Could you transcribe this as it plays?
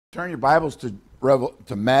Turn your Bibles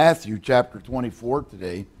to Matthew chapter 24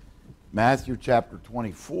 today. Matthew chapter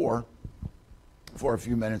 24 for a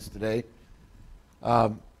few minutes today. I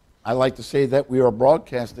like to say that we are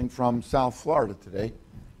broadcasting from South Florida today.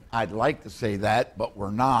 I'd like to say that, but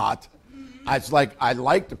we're not. It's like I'd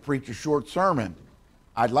like to preach a short sermon.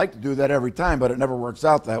 I'd like to do that every time, but it never works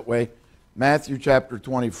out that way. Matthew chapter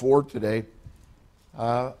 24 today.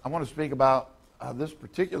 I want to speak about this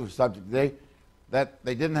particular subject today, that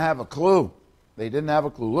they didn't have a clue. They didn't have a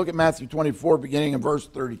clue. Look at Matthew 24, beginning in verse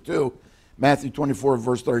 32. Matthew 24,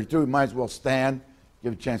 verse 32. You might as well stand.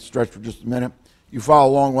 Give a chance to stretch for just a minute. You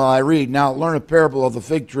follow along while I read. Now learn a parable of the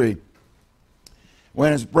fig tree.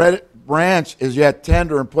 When its branch is yet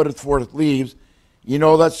tender and putteth forth leaves, ye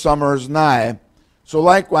know that summer is nigh. So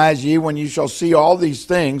likewise ye, when ye shall see all these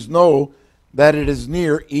things, know that it is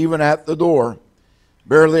near, even at the door.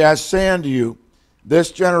 Verily I say unto you,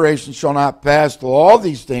 this generation shall not pass till all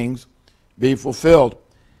these things be fulfilled.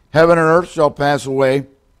 Heaven and earth shall pass away,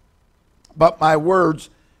 but my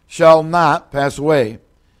words shall not pass away.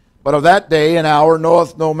 But of that day and hour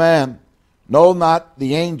knoweth no man, no, not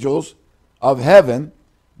the angels of heaven,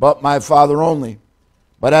 but my Father only.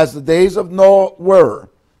 But as the days of Noah were,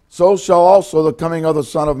 so shall also the coming of the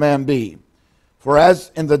Son of Man be. For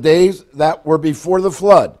as in the days that were before the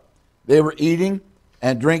flood, they were eating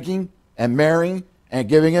and drinking and marrying and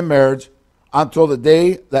giving in marriage until the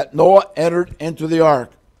day that Noah entered into the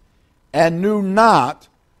ark, and knew not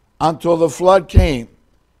until the flood came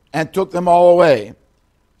and took them all away.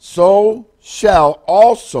 So shall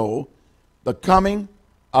also the coming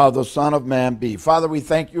of the Son of Man be. Father, we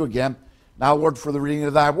thank you again now, Lord, for the reading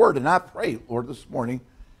of thy word. And I pray, Lord, this morning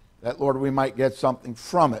that, Lord, we might get something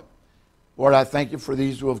from it. Lord, I thank you for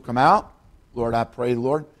these who have come out. Lord, I pray,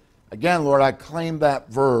 Lord, again, Lord, I claim that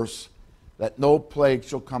verse that no plague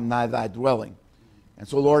shall come nigh thy dwelling. And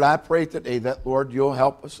so, Lord, I pray today that, Lord, you'll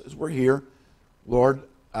help us as we're here. Lord,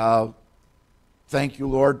 thank you,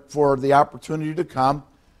 Lord, for the opportunity to come.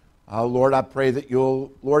 Lord, I pray that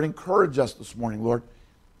you'll, Lord, encourage us this morning, Lord.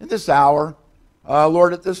 In this hour,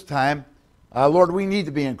 Lord, at this time, Lord, we need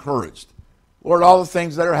to be encouraged. Lord, all the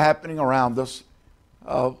things that are happening around us,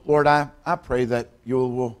 Lord, I pray that you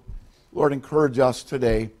will, Lord, encourage us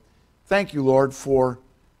today. Thank you, Lord, for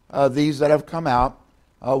these that have come out,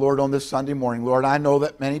 Lord, on this Sunday morning. Lord, I know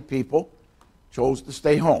that many people chose to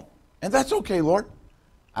stay home. And that's okay, Lord.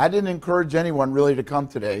 I didn't encourage anyone really to come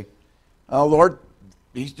today. Lord,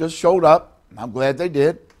 these just showed up. I'm glad they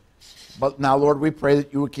did. But now, Lord, we pray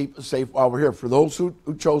that you would keep us safe while we're here. For those who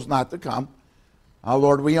chose not to come,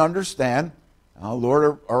 Lord, we understand.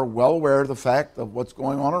 Lord, are well aware of the fact of what's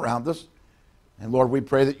going on around us. And Lord, we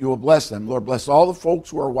pray that you will bless them. Lord, bless all the folks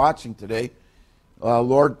who are watching today.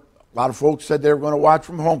 Lord, a lot of folks said they were going to watch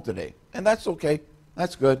from home today. And that's okay.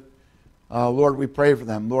 That's good. Lord, we pray for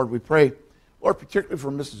them. Lord, we pray, Lord, particularly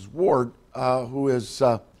for Mrs. Ward, who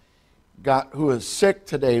is sick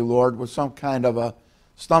today, Lord, with some kind of a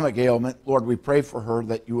stomach ailment. Lord, we pray for her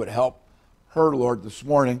that you would help her, Lord, this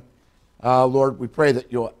morning. Lord, we pray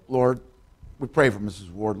that you'll, Lord, we pray for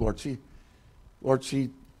Mrs. Ward, Lord. She's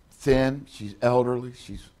thin, she's elderly,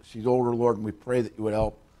 she's older, Lord, and we pray that you would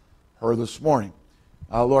help her this morning.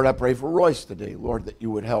 Lord, I pray for Royce today, Lord, that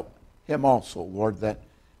you would help him also, Lord,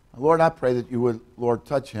 Lord, I pray that you would, Lord,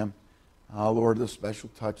 touch him. Lord, the special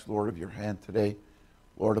touch, Lord, of your hand today,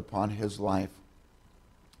 Lord, upon his life.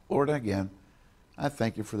 Lord, again, I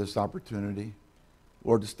thank you for this opportunity,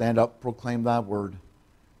 Lord, to stand up, proclaim thy word.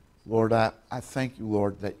 Lord, I thank you,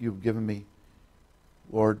 Lord, that you've given me,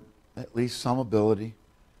 Lord, at least some ability,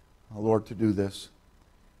 Lord, to do this.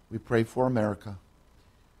 We pray for America.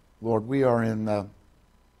 Lord, we are in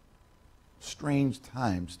strange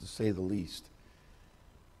times, to say the least.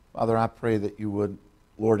 Father, I pray that you would,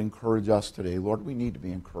 Lord, encourage us today. Lord, we need to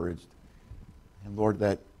be encouraged. And Lord,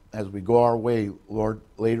 that as we go our way, Lord,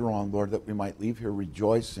 later on, Lord, that we might leave here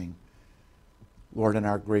rejoicing, Lord, in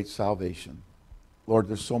our great salvation. Lord,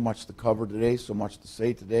 there's so much to cover today, so much to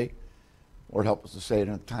say today. Lord, help us to say it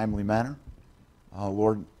in a timely manner.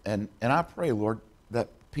 Lord, and I pray, Lord, that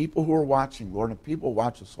people who are watching, Lord, and people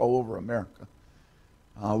watch us all over America,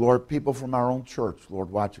 Lord, people from our own church,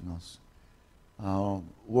 Lord, watching us.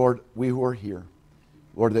 Lord, we who are here,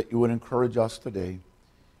 Lord, that you would encourage us today,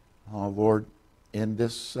 Lord, in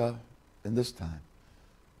this time.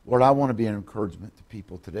 Lord, I want to be an encouragement to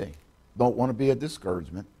people today. Don't want to be a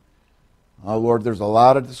discouragement. Lord, there's a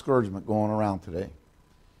lot of discouragement going around today.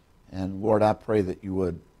 And Lord, I pray that you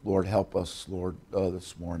would, Lord, help us, Lord,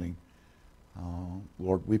 this morning.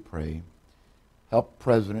 Lord, we pray. Help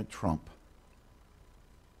President Trump.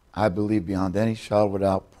 I believe beyond any shadow of a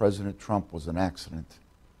doubt President Trump was an accident.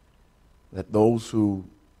 that those who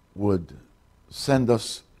would send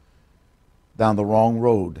us down the wrong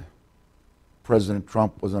road, President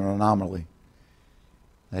Trump was an anomaly,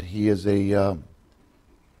 that he is trying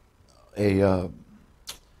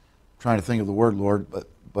to think of the word, Lord,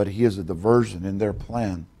 but he is a diversion in their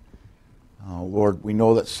plan. Lord, we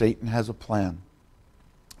know that Satan has a plan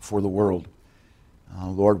for the world.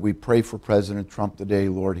 Lord, we pray for President Trump today.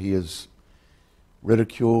 Lord, he is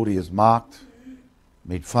ridiculed, he is mocked,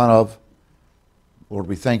 made fun of. Lord,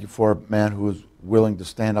 we thank you for a man who is willing to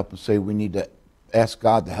stand up and say we need to ask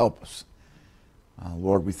God to help us.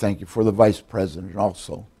 Lord, we thank you for the vice president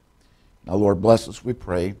also. Now, Lord, bless us, we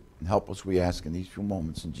pray, and help us, we ask, in these few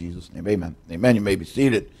moments. In Jesus' name, amen. Amen. You may be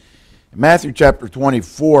seated. In Matthew chapter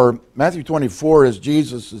 24, Matthew 24 is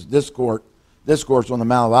Jesus' discourse on the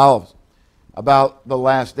Mount of Olives about the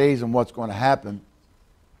last days and what's going to happen.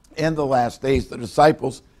 In the last days, the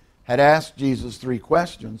disciples had asked Jesus 3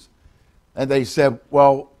 questions, and they said,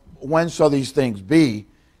 well, when shall these things be?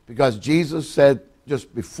 Because Jesus said,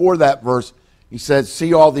 just before that verse, he said,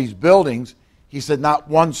 see all these buildings. He said, not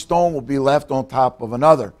one stone will be left on top of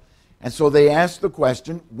another. And so they asked the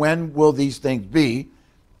question, when will these things be?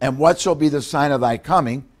 And what shall be the sign of thy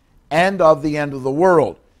coming and of the end of the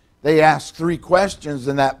world? They asked 3 questions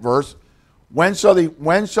in that verse. When shall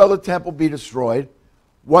the temple be destroyed?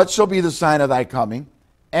 What shall be the sign of thy coming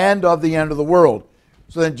and of the end of the world?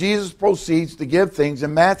 So then Jesus proceeds to give things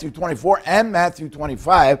in Matthew 24 and Matthew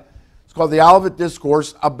 25. It's called the Olivet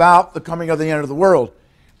Discourse about the coming of the end of the world.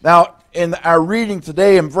 Now, in our reading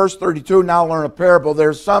today in verse 32, now learn a parable,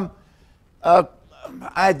 there's some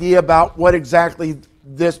idea about what exactly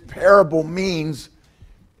this parable means.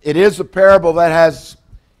 It is a parable that has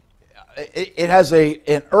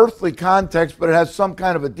an earthly context, but it has some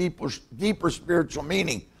kind of a deeper spiritual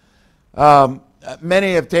meaning.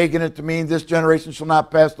 Many have taken it to mean this generation shall not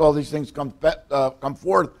pass till all these things come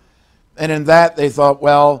forth. And in that they thought,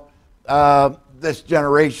 well, this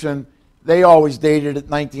generation, they always dated at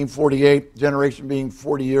 1948, generation being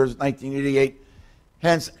 40 years, 1988.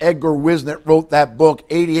 Hence, Edgar Wisnett wrote that book,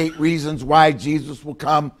 88 Reasons Why Jesus Will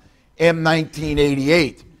Come in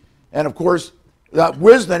 1988. And of course,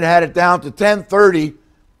 Wisnett had it down to 10:30,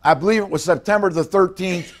 I believe it was September the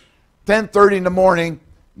 13th, 10:30 in the morning,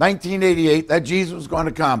 1988, that Jesus was going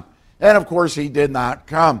to come. And of course, he did not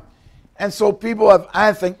come. And so people have,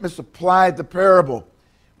 I think, misapplied the parable.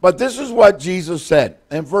 But this is what Jesus said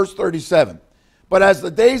in verse 37. But as the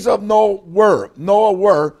days of Noah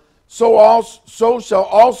were, so shall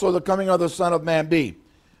also the coming of the Son of Man be.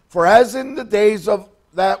 For as in the days of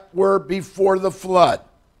that were before the flood,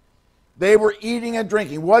 they were eating and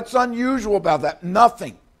drinking. What's unusual about that?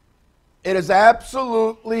 Nothing. It is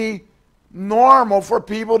absolutely normal for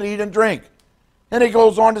people to eat and drink. And he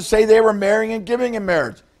goes on to say they were marrying and giving in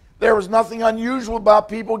marriage. There was nothing unusual about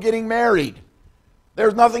people getting married.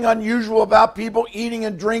 There's nothing unusual about people eating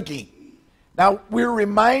and drinking. Now, we're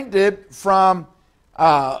reminded from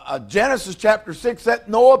Genesis chapter 6 that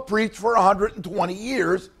Noah preached for 120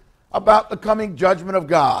 years about the coming judgment of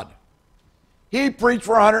God. He preached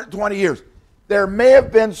for 120 years. There may have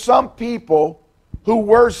been some people who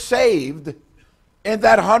were saved in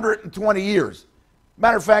that 120 years.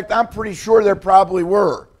 Matter of fact, I'm pretty sure there probably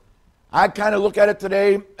were. I kind of look at it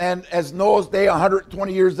today, and as Noah's day,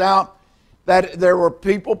 120 years out, that there were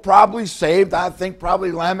people probably saved. I think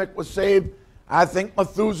probably Lamech was saved. I think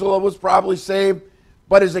Methuselah was probably saved.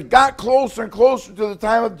 But as it got closer and closer to the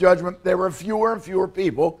time of judgment, there were fewer and fewer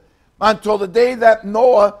people until the day that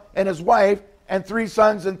Noah and his wife and 3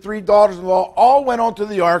 sons and 3 daughters-in-law all went onto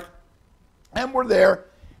the ark and were there.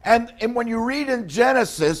 And when you read in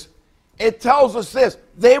Genesis, it tells us this.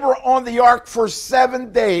 They were on the ark for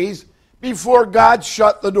 7 days before God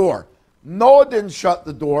shut the door. Noah didn't shut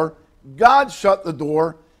the door. God shut the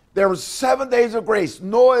door. There was 7 days of grace.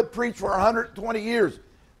 Noah had preached for 120 years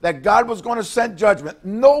that God was going to send judgment.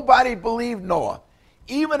 Nobody believed Noah.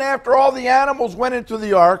 Even after all the animals went into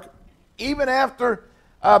the ark, even after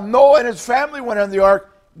Noah and his family went in the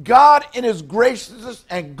ark, God in his graciousness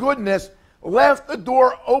and goodness left the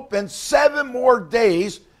door open 7 more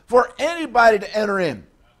days for anybody to enter in.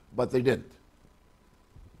 But they didn't.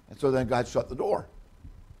 And so then God shut the door.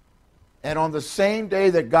 And on the same day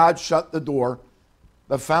that God shut the door,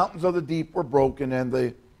 the fountains of the deep were broken and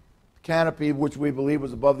the canopy, which we believe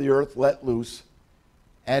was above the earth, let loose.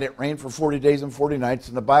 And it rained for 40 days and 40 nights.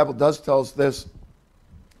 And the Bible does tell us this,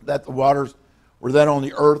 that the waters were then on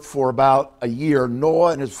the earth for about a year.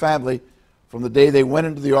 Noah and his family, from the day they went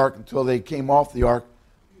into the ark until they came off the ark,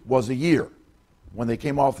 was a year. When they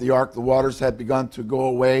came off the ark, the waters had begun to go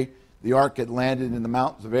away. The ark had landed in the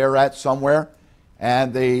mountains of Ararat somewhere.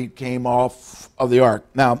 and they came off of the ark.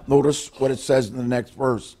 Now, notice what it says in the next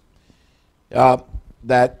verse.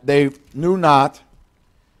 That they knew not,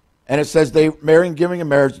 and it says they marrying, giving in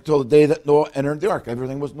marriage until the day that Noah entered the ark.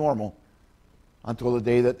 Everything was normal until the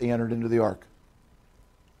day that they entered into the ark.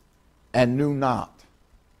 And knew not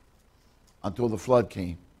until the flood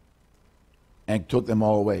came and took them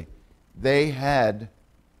all away. They had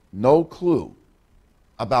no clue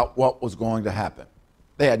about what was going to happen.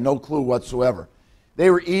 They had no clue whatsoever. They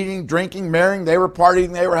were eating, drinking, marrying, they were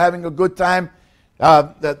partying, they were having a good time.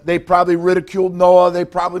 That they probably ridiculed Noah. They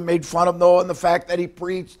probably made fun of Noah and the fact that he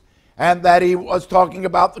preached and that he was talking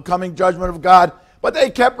about the coming judgment of God. But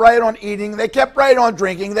they kept right on eating. They kept right on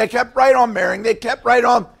drinking. They kept right on marrying. They kept right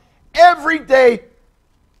on everyday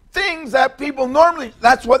things that people normally,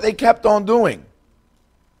 that's what they kept on doing.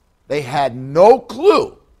 They had no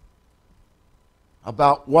clue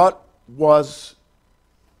about what was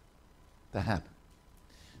to happen.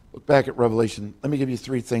 Look back at Revelation. Let me give you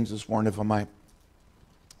three things this morning, if I might.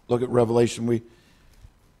 Look at Revelation.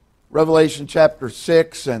 Revelation chapter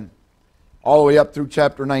 6 and all the way up through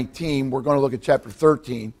chapter 19. We're going to look at chapter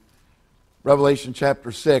 13. Revelation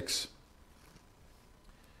chapter 6.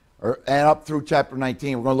 And up through chapter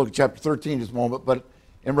 19. We're going to look at chapter 13 in just a moment. But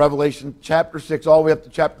in Revelation chapter 6 all the way up to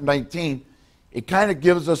chapter 19, it kind of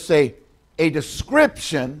gives us a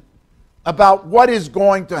description about what is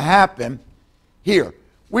going to happen here.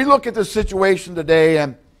 We look at the situation today,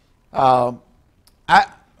 and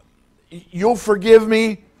you'll forgive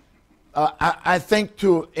me. I think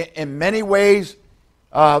in many ways,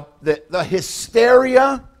 the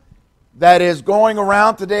hysteria that is going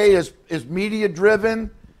around today is media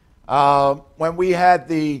driven. When we had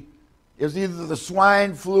it was either the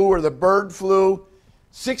swine flu or the bird flu,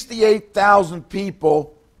 68,000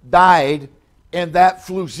 people died in that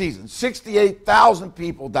flu season. 68,000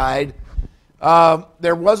 people died.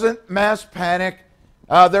 There wasn't mass panic.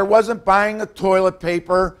 There wasn't buying of toilet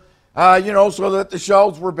paper, so that the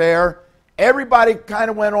shelves were bare. Everybody kind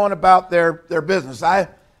of went on about their business. I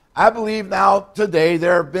believe now, today,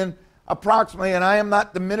 there have been approximately, and I am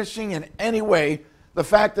not diminishing in any way, the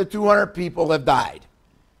fact that 200 people have died.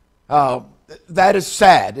 That is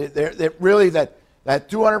sad. That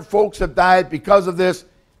 200 folks have died because of this.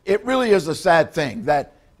 It really is a sad thing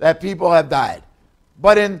that people have died.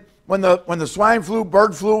 But when the swine flu,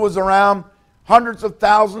 bird flu was around, hundreds of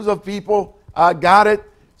thousands of people got it.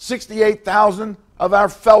 68,000 of our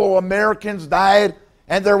fellow Americans died,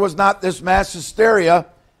 and there was not this mass hysteria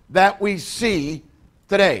that we see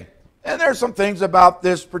today. And there's some things about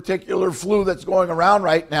this particular flu that's going around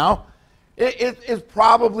right now. It is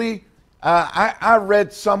probably, I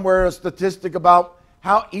read somewhere a statistic about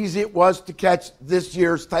how easy it was to catch this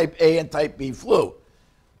year's type A and type B flu.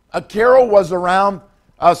 Carol was around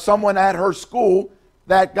someone at her school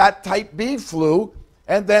that got type B flu,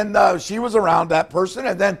 and then she was around that person,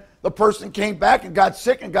 and then the person came back and got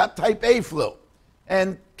sick and got type A flu.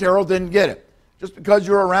 And Carol didn't get it. Just because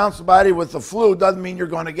you're around somebody with the flu doesn't mean you're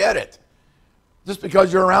going to get it. Just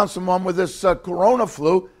because you're around someone with this corona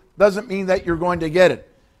flu doesn't mean that you're going to get it.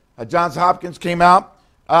 Johns Hopkins came out,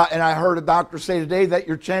 and I heard a doctor say today that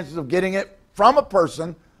your chances of getting it from a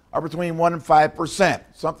person are between 1% and 5%,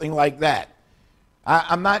 something like that.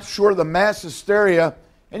 I'm not sure the mass hysteria,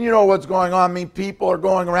 and you know what's going on. I mean, people are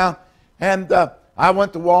going around, and I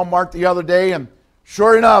went to Walmart the other day, and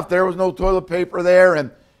sure enough, there was no toilet paper there,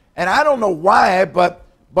 and I don't know why, but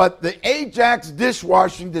the Ajax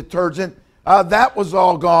dishwashing detergent, that was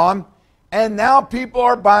all gone, and now people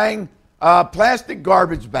are buying plastic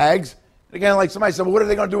garbage bags. Again, like somebody said, well, what are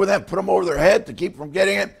they going to do with them? Put them over their head to keep from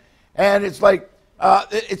getting it? And it's like,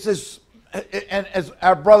 it's this, and as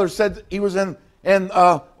our brother said, he was in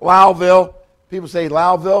Lowville. People say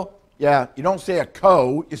Lowville. Yeah, you don't say a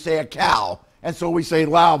cow, you say a cow. And so we say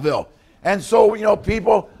Lowville. And so,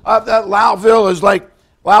 people, that Lowville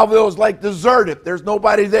is like deserted. There's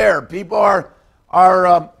nobody there. People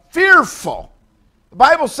are fearful. The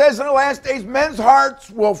Bible says in the last days, men's hearts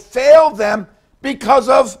will fail them because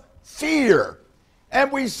of fear. And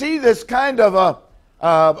we see this kind of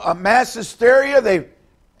a mass hysteria.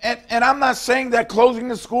 And I'm not saying that closing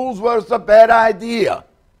the schools was a bad idea,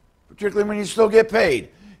 particularly when you still get paid.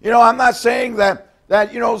 I'm not saying that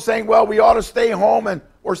saying, well, we ought to stay home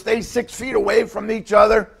or stay 6 feet away from each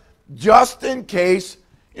other just in case,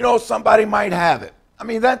 somebody might have it. I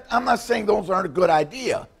mean, I'm not saying those aren't a good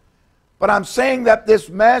idea. But I'm saying that this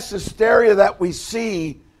mass hysteria that we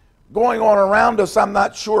see going on around us, I'm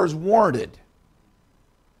not sure is warranted.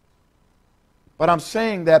 But I'm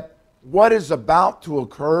saying that what is about to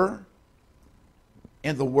occur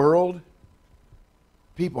in the world,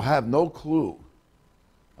 people have no clue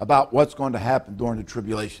about what's going to happen during the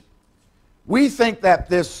tribulation. We think that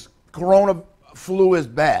this corona flu is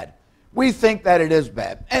bad. We think that it is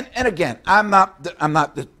bad. And again, I'm not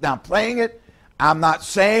downplaying it. I'm not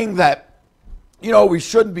saying that, we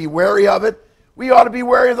shouldn't be wary of it. We ought to be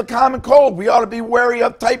wary of the common cold. We ought to be wary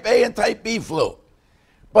of type A and type B flu.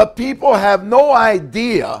 But people have no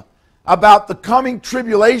idea about the coming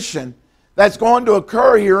tribulation that's going to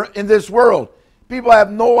occur here in this world. People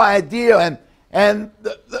have no idea, and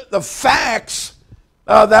the facts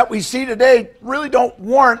that we see today really don't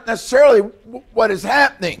warrant necessarily what is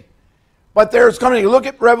happening. But there's coming, look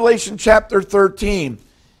at Revelation chapter 13.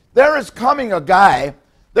 There is coming a guy,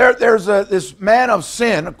 there's this man of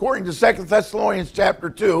sin, according to 2 Thessalonians chapter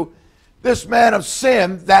 2, this man of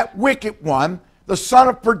sin, that wicked one, the son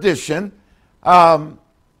of perdition, the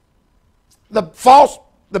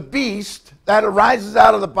beast that arises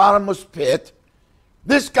out of the bottomless pit.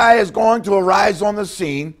 This guy is going to arise on the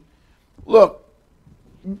scene. Look,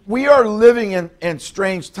 we are living in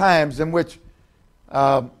strange times in which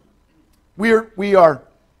we are,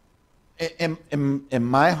 in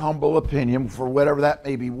my humble opinion, for whatever that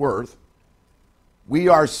may be worth, we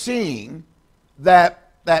are seeing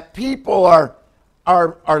that people are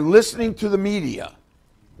listening to the media,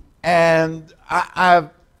 and I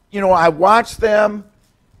watch them.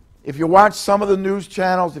 If you watch some of the news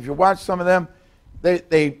channels, if you watch some of them,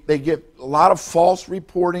 they get a lot of false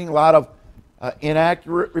reporting, a lot of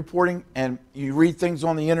inaccurate reporting, and you read things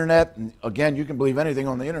on the internet, and again, you can believe anything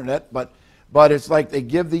on the internet, but it's like they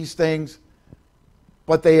give these things,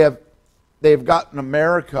 but they've gotten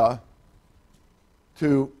America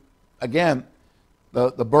to, again,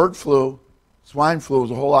 the bird flu, swine flu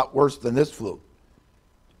is a whole lot worse than this flu.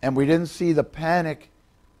 And we didn't see the panic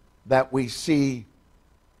that we see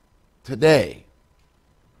today.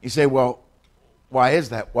 You say, well, why is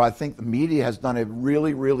that? Well, I think the media has done a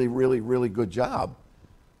really, really, really, really good job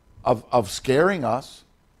of scaring us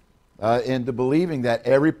into believing that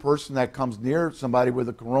every person that comes near somebody with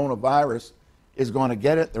a coronavirus is going to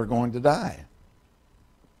get it, they're going to die.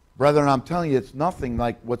 Brethren, I'm telling you, it's nothing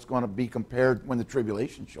like what's going to be compared when the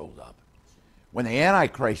tribulation shows up, when the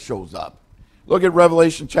Antichrist shows up. Look at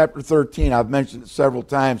Revelation chapter 13. I've mentioned it several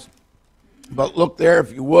times, but look there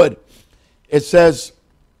if you would. It says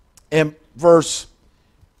in verse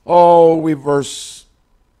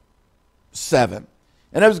 7.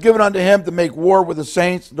 And it was given unto him to make war with the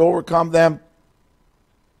saints and to overcome them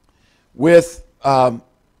with, I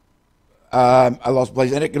lost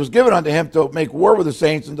place. And it was given unto him to make war with the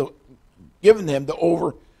saints and to given him to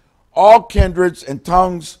over all kindreds and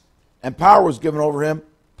tongues, and power was given over him.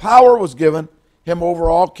 Power was given him over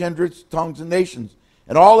all kindreds, tongues, and nations.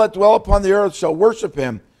 And all that dwell upon the earth shall worship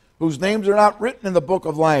him, whose names are not written in the book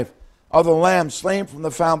of life of the Lamb slain from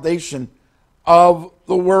the foundation of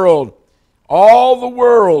the world. All the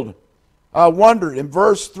world wondered. In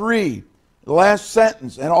verse 3, the last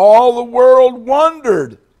sentence, and all the world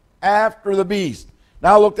wondered after the beast.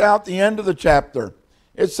 Now look out the end of the chapter.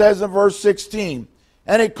 It says in verse 16,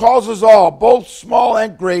 and it causes all, both small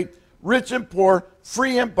and great, rich and poor,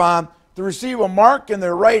 free and bond, to receive a mark in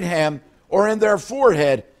their right hand or in their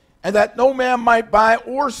forehead, and that no man might buy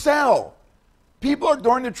or sell. People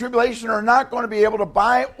during the tribulation are not going to be able to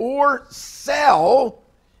buy or sell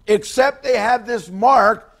except they have this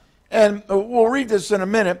mark, and we'll read this in a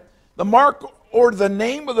minute, the mark or the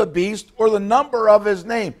name of the beast or the number of his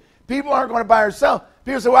name. People aren't going to buy or sell.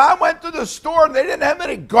 People say, well, I went to the store and they didn't have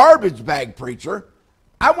any garbage bag, preacher.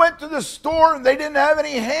 I went to the store and they didn't have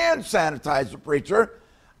any hand sanitizer, preacher.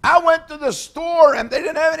 I went to the store and they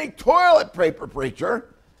didn't have any toilet paper,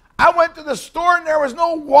 preacher. I went to the store and there was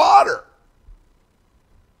no water.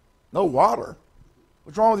 No water?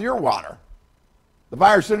 What's wrong with your water? The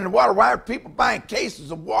virus is in the water. Why are people buying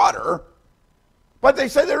cases of water? But they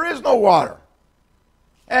say there is no water.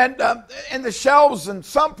 And in the shelves in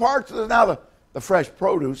some parts, now the fresh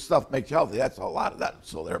produce stuff makes you healthy. That's a lot of that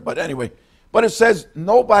still there. But anyway, but it says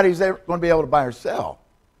nobody's ever going to be able to buy or sell.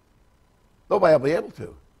 Nobody will be able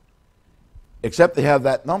to. Except they have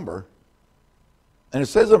that number. And it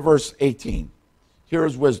says in verse 18, here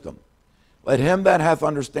is wisdom. Let him that hath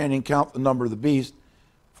understanding count the number of the beast,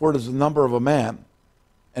 for it is the number of a man.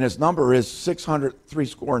 And his number is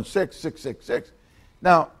 666.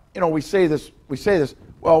 Now, we say this,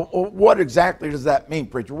 well, what exactly does that mean,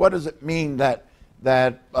 preacher? What does it mean that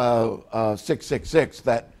 666,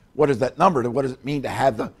 what is that number? What does it mean to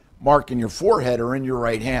have the mark in your forehead or in your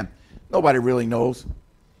right hand? Nobody really knows.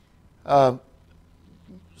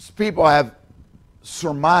 People have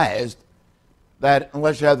surmised that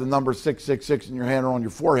unless you have the number 666 in your hand or on your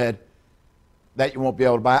forehead, that you won't be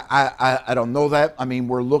able to buy. I don't know that. I mean,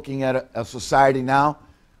 we're looking at a society now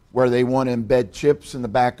where they want to embed chips in the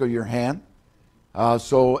back of your hand.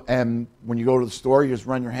 And when you go to the store, you just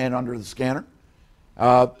run your hand under the scanner.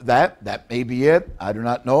 That may be it. I do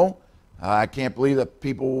not know. I can't believe that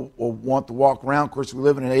people will want to walk around. Of course, we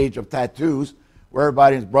live in an age of tattoos where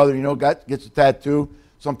everybody and his brother, gets a tattoo.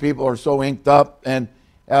 Some people are so inked up,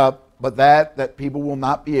 but that people will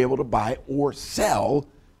not be able to buy or sell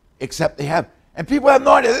except they have. And people have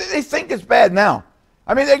no idea. They think it's bad now.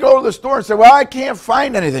 I mean, they go to the store and say, well, I can't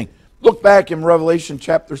find anything. Look back in Revelation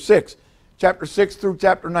chapter 6. Chapter 6 through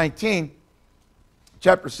chapter 19.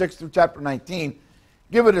 Chapter 6 through chapter 19.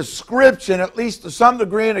 Give a description, at least to some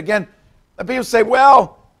degree. And again, people say,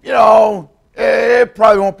 well, it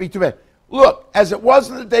probably won't be too bad. Look, as it was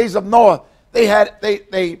in the days of Noah, they had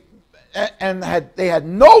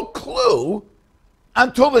no clue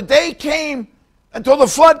until the day came, until the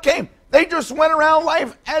flood came. They just went around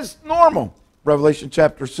life as normal. Revelation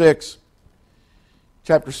chapter 6.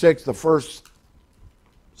 Chapter 6, the first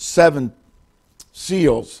 7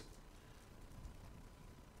 seals.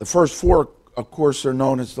 The first 4, of course, are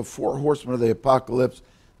known as the 4 horsemen of the apocalypse.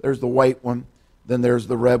 There's the white one, then there's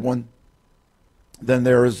the red one, then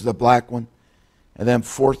there is the black one, and then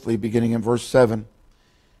fourthly, beginning in verse 7.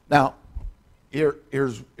 Now,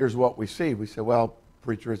 here's what we see. We say, well,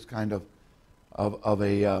 preacher, it's kind of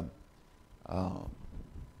a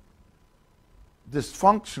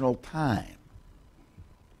dysfunctional time.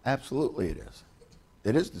 Absolutely it is.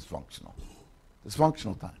 It is dysfunctional.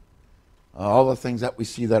 Dysfunctional time. All the things that we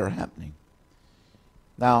see that are happening.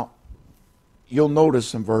 Now, you'll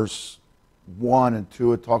notice in verse 1 and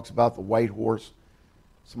 2, it talks about the white horse.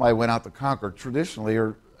 Somebody went out to conquer. Traditionally,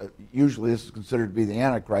 or usually this is considered to be the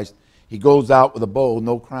Antichrist. He goes out with a bow,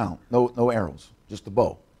 no crown, no arrows, just a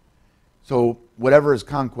bow. So whatever his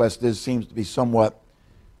conquest is seems to be somewhat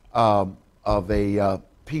of a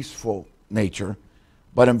peaceful nature.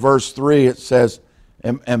 But in verse 3 it says,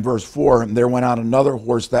 and verse 4, and there went out another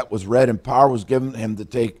horse that was red, and power was given him to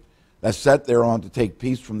take, that sat thereon to take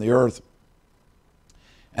peace from the earth,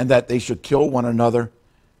 and that they should kill one another,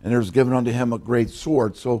 and there was given unto him a great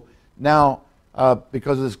sword. So now,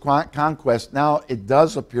 because of this conquest, now it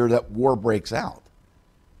does appear that war breaks out,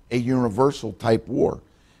 a universal type war.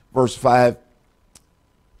 Verse 5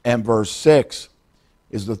 and verse 6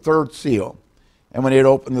 is the third seal. And when he had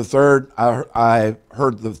opened the third, I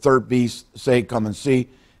heard the third beast say, come and see.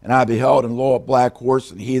 And I beheld, and lo, a black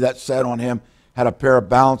horse, and he that sat on him had a pair of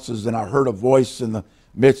balances. And I heard a voice in the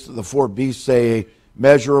midst of the 4 beasts say, a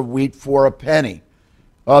measure of wheat for a penny.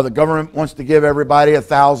 The government wants to give everybody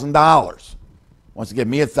 $1,000. Wants to give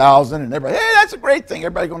me $1,000, and everybody, hey, that's a great thing.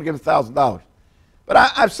 Everybody's going to give $1,000.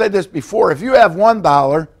 But I've said this before. If you have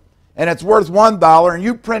 $1 and it's worth $1, and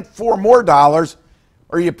you print 4 more dollars,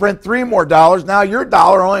 or you print 3 more dollars, now your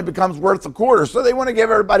dollar only becomes worth a quarter. So they want to give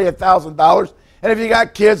everybody $1,000. And if you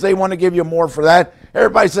got kids, they want to give you more for that.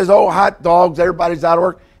 Everybody says, oh, hot dogs, everybody's out of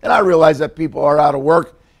work. And I realize that people are out of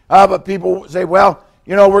work. But people say, well,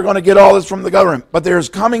 we're going to get all this from the government. But there's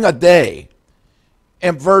coming a day,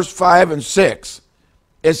 in verse 5 and 6,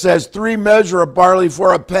 it says, 3 measure of barley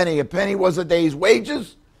for a penny. A penny was a day's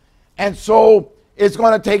wages. And so it's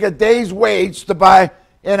going to take a day's wage to buy,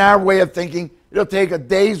 in our way of thinking, it'll take a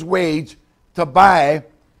day's wage to buy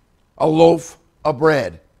a loaf of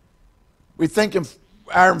bread. We think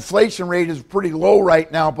our inflation rate is pretty low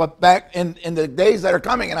right now, but back in the days that are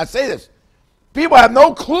coming, and I say this, people have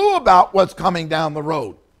no clue about what's coming down the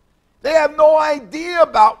road. They have no idea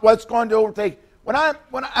about what's going to overtake. When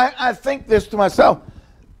I think this to myself,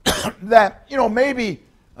 that maybe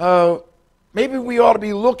we ought to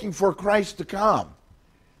be looking for Christ to come.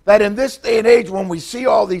 That in this day and age, when we see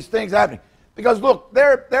all these things happening, because look,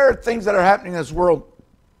 there are things that are happening in this world.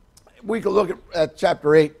 We could look at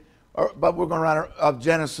chapter 8, but we're going to run of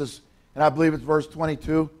Genesis, and I believe it's verse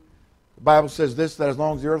 22. The Bible says this, that as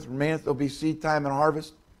long as the earth remaineth, there'll be seed time and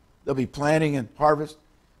harvest. There'll be planting and harvest.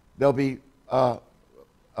 There'll be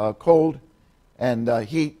cold and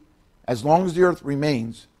heat. As long as the earth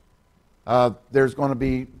remains, there's going to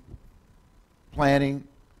be planting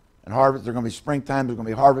and harvest. There's going to be springtime. There's going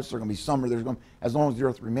to be harvest. There's going to be summer. As long as the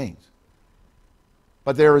earth remains.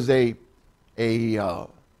 But there is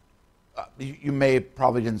you may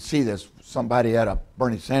probably didn't see this. Somebody at a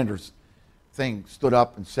Bernie Sanders thing stood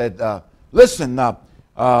up and said, listen, I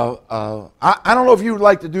don't know if you would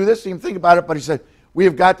like to do this, even think about it, but he said, we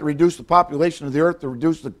have got to reduce the population of the earth to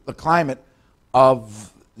reduce the climate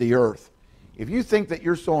of the earth. If you think that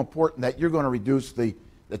you're so important that you're going to reduce the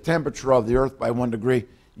temperature of the earth by 1 degree,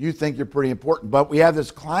 you think you're pretty important. But we have this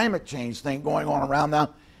climate change thing going on around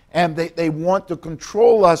now, And they want to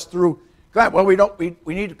control us through, well, we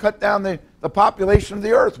need to cut down the population of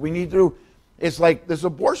the earth. We need to, it's like this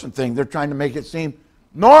abortion thing. They're trying to make it seem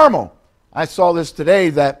normal. I saw this today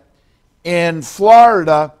that in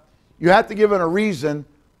Florida, you have to give it a reason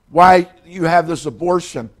why you have this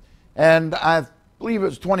abortion. And I believe it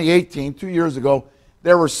was 2018, 2 years ago,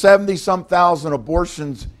 there were 70-some thousand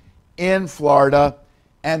abortions in Florida,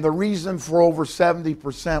 and the reason for over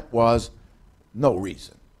 70% was no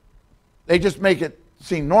reason. They just make it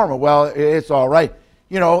seem normal. Well, it's all right.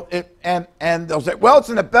 You know, and they'll say, well, it's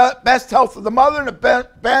in the best health of the mother and the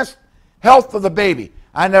best health of the baby.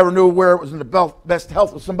 I never knew where it was in the best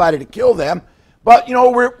health of somebody to kill them. But, you know,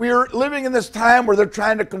 we're living in this time where they're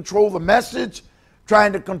trying to control the message,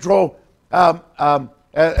 trying to control. Last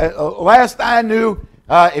I knew,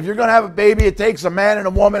 if you're going to have a baby, it takes a man and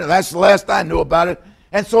a woman, and that's the last I knew about it.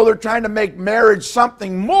 And so they're trying to make marriage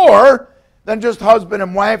something more than just husband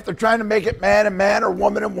and wife. They're trying to make it man and man or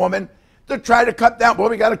woman and woman to try to cut down. Well,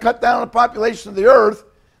 we got to cut down the population of the earth.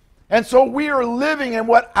 And so we are living in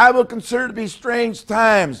what I would consider to be strange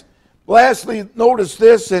times. Lastly, notice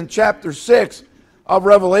this in chapter 6 of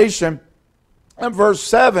Revelation, and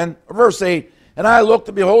verse 8. And I looked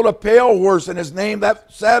to behold a pale horse, and his name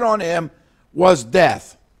that sat on him was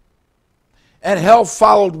Death. And hell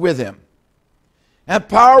followed with him. And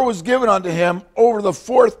power was given unto him over the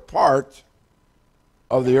fourth part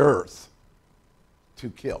of the earth to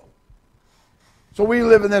kill. So we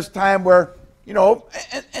live in this time where, you know,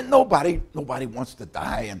 and nobody wants to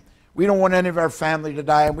die. And we don't want any of our family to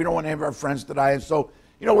die, and we don't want any of our friends to die. And so,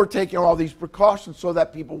 you know, we're taking all these precautions so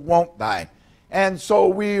that people won't die. And so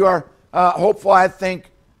we are hopeful. I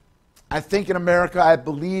think in America, I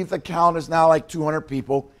believe the count is now like 200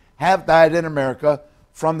 people have died in America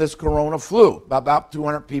from this corona flu. About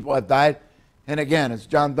 200 people have died. And again, as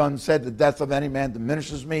John Donne said, the death of any man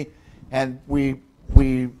diminishes me. And we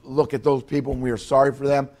look at those people and we are sorry for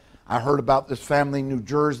them. I heard about this family in New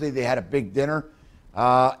Jersey. They had a big dinner,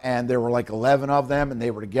 and there were like 11 of them, and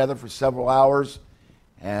they were together for several hours.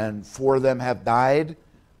 And 4 of them have died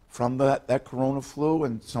from that corona flu,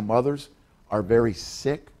 and some others are very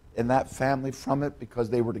sick in that family from it because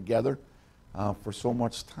they were together for so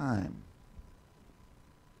much time.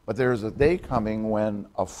 But there's a day coming when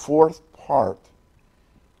a fourth part,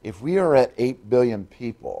 if we are at 8 billion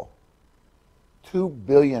people, 2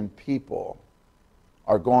 billion people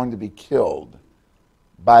are going to be killed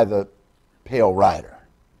by the pale rider,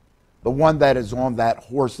 the one that is on that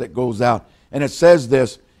horse that goes out. And it says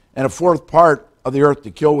this, and a fourth part of the earth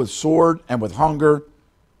to kill with sword and with hunger.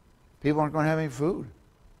 People aren't going to have any food.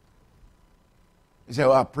 You say,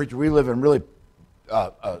 well, preacher, we live in really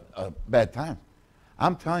bad times.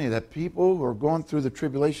 I'm telling you that people who are going through the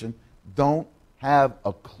tribulation don't have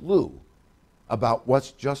a clue about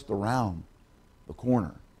what's just around the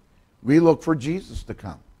corner. We look for Jesus to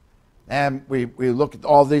come. And we look at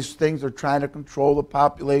all these things. They're trying to control the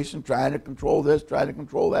population, trying to control this, trying to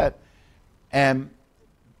control that. And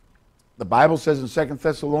the Bible says in 2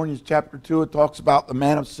 Thessalonians chapter 2, it talks about the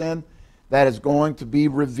man of sin that is going to be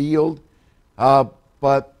revealed,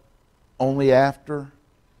 but only after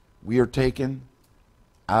we are taken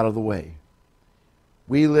out of the way.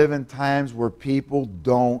 We live in times where people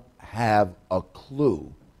don't have a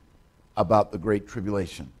clue about the Great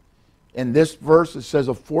Tribulation. In this verse, it says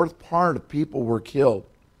a fourth part of people were killed.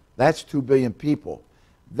 That's 2 billion people.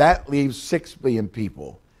 That leaves 6 billion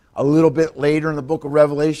people. A little bit later in the book of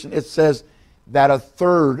Revelation, it says that a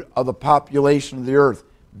third of the population of the earth,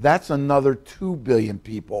 that's another 2 billion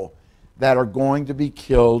people that are going to be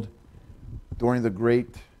killed during the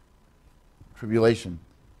Great Tribulation.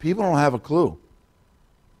 People don't have a clue.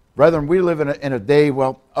 Brethren, we live in a day,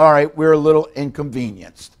 well, all right, we're a little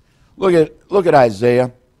inconvenienced. Look at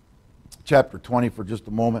Isaiah chapter 20 for just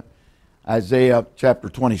a moment. Isaiah chapter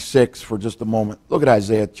 26 for just a moment. Look at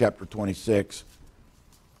Isaiah chapter 26.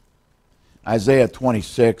 Isaiah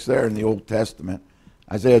 26, there in the Old Testament.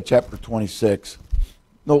 Isaiah chapter 26.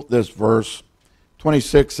 Note this verse,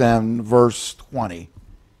 26 and verse 20.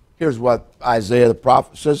 Here's what Isaiah the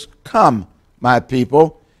prophet says. Come, my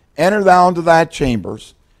people, enter thou into thy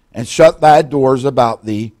chambers, and shut thy doors about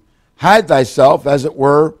thee. Hide thyself, as it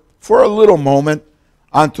were, for a little moment,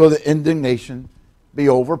 until the indignation be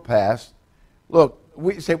overpassed. Look,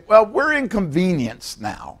 we say, well, we're inconvenienced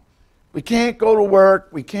now. We can't go to work.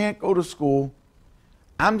 We can't go to school.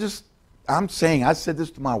 I'm saying, I said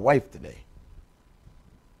this to my wife today.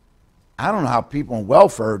 I don't know how people on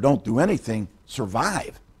welfare who don't do anything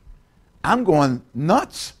survive. I'm going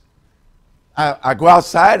nuts. I go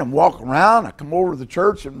outside and walk around. I come over to the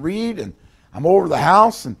church and read, and I'm over to the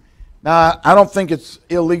house, and Now, I don't think it's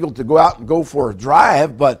illegal to go out and go for a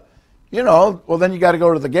drive, but, well, then you got to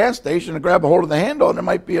go to the gas station and grab a hold of the handle, and there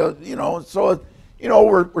might be it's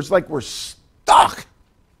like we're stuck.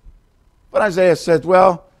 But Isaiah says,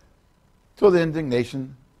 well, till the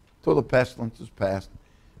indignation, till the pestilence is past,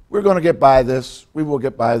 we're going to get by this. We will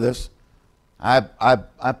get by this.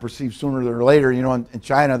 I perceive sooner or later, in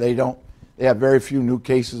China they have very few new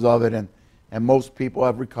cases of it, and most people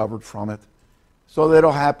have recovered from it. So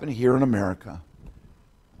that'll happen here in America.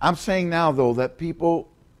 I'm saying now, though, that people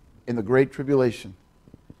in the Great Tribulation,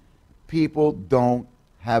 people don't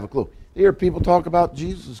have a clue. You hear people talk about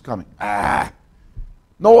Jesus coming.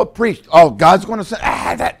 Noah preached. Oh, God's going to send.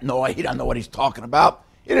 That Noah, he doesn't know what he's talking about.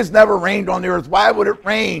 It has never rained on the earth. Why would it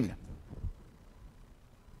rain?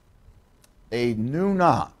 They knew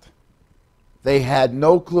not. They had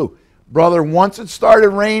no clue. Brother, once it started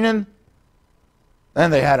raining,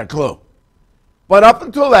 then they had a clue. But up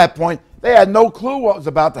until that point, they had no clue what was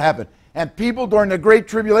about to happen. And people during the Great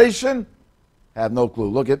Tribulation have no clue.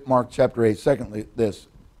 Look at Mark chapter 8. Secondly, this.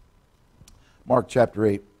 Mark chapter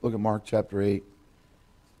 8. Look at Mark chapter 8.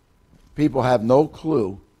 People have no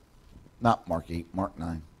clue. Not Mark 8, Mark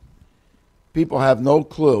 9. People have no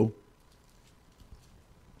clue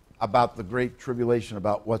about the Great Tribulation,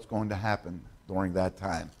 about what's going to happen during that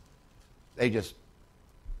time. It's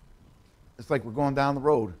like we're going down the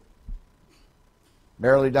road.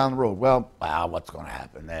 Merrily down the road. Well, what's going to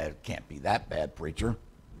happen? It can't be that bad, preacher.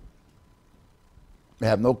 They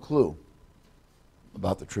have no clue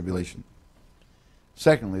about the tribulation.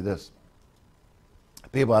 Secondly, this.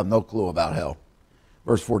 People have no clue about hell.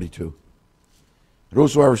 Verse 42. And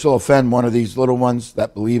whosoever shall offend one of these little ones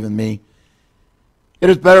that believe in me, it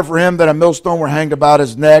is better for him that a millstone were hanged about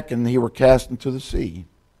his neck and he were cast into the sea.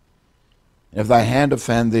 And if thy hand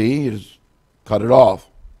offend thee, it is cut it off.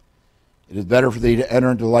 It is better for thee to enter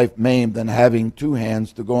into life maimed than having two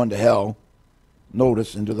hands to go into hell,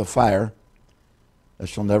 notice, into the fire that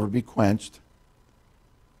shall never be quenched,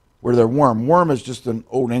 where their worm. Worm is just an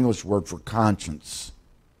old English word for conscience.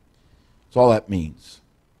 That's all that means.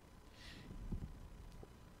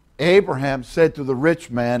 Abraham said to the rich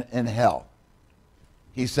man in hell,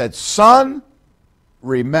 he said, son,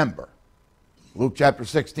 remember. Luke chapter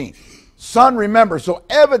 16. Son, remember. So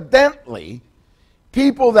evidently,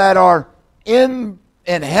 people that are in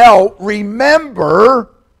hell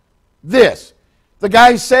remember this. The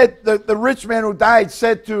guy said, the rich man who died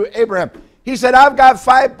said to Abraham, he said, I've got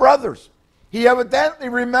 5 brothers. He evidently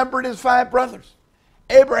remembered his 5 brothers.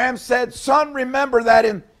 Abraham said, son, remember that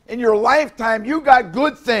in your lifetime you got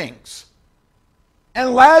good things.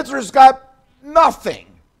 And Lazarus got nothing.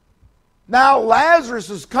 Now Lazarus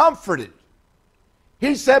is comforted.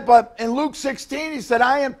 He said, but in Luke 16, he said,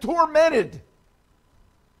 I am tormented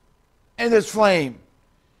in this flame.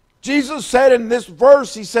 Jesus said in this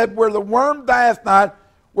verse, he said, where the worm dieth not,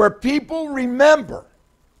 where people remember,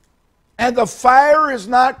 and the fire is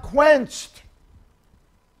not quenched.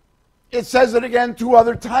 It says it again 2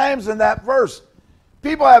 other times in that verse.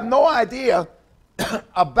 People have no idea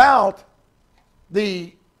about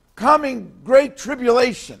the coming great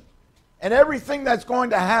tribulation and everything that's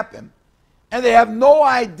going to happen. And they have no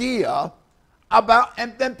idea about,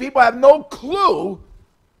 and then people have no clue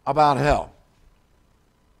about hell.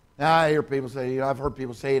 Now I hear people say, I've heard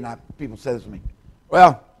people say, and people say this to me,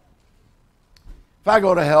 well, if I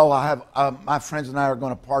go to hell, I have my friends and I are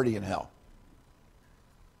going to party in hell.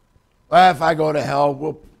 Well, if I go to hell,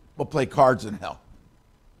 we'll play cards in hell.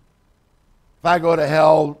 If I go to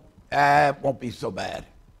hell, it won't be so bad.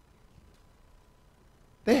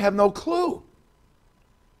 They have no clue.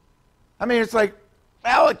 I mean, it's like,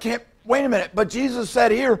 well, it can't, wait a minute. But Jesus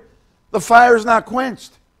said here, the fire is not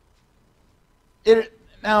quenched.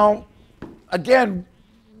 Now, again,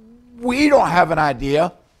 we don't have an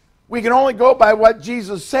idea. We can only go by what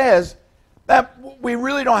Jesus says. That we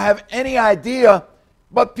really don't have any idea.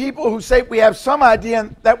 But people who say we have some idea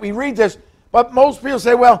that we read this, but most people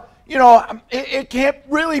say, well, it can't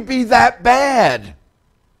really be that bad.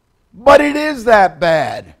 But it is that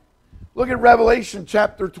bad. Look at Revelation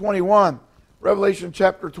chapter 21. Revelation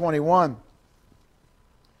chapter 21.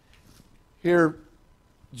 Here,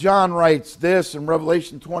 John writes this in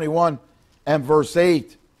Revelation 21 and verse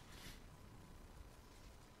 8.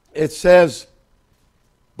 It says,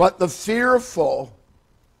 but the fearful,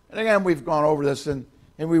 and again, we've gone over this, and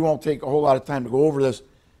we won't take a whole lot of time to go over this.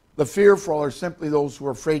 The fearful are simply those who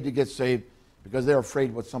are afraid to get saved because they're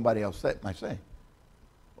afraid what somebody else might say.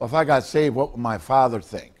 Well, if I got saved, what will my father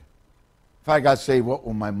think? If I got saved, what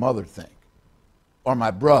will my mother think? Or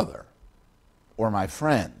my brother? Or my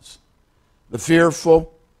friends? The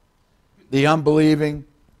fearful, the unbelieving,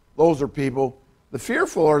 those are people. The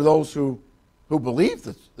fearful are those who believe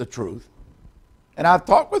the truth. And I've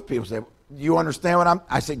talked with people, say, do you understand what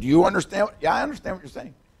I say, do you understand? Yeah, I understand what you're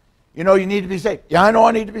saying. You know you need to be saved. Yeah, I know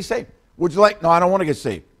I need to be saved. Would you like? No, I don't want to get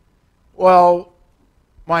saved. Well,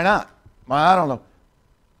 why not? Well, I don't know.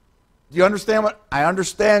 Do you understand what? I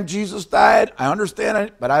understand Jesus died. I understand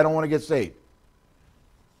it, but I don't want to get saved.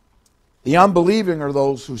 The unbelieving are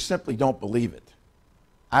those who simply don't believe it.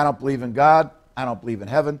 I don't believe in God. I don't believe in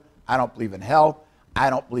heaven. I don't believe in hell. I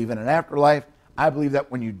don't believe in an afterlife. I believe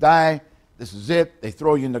that when you die, this is it. They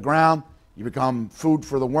throw you in the ground. You become food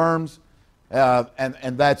for the worms,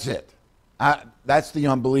 and that's it. That's the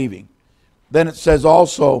unbelieving. Then it says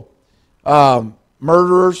also,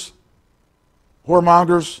 murderers,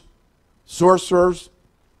 whoremongers, sorcerers,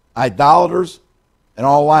 idolaters, and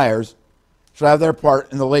all liars shall have their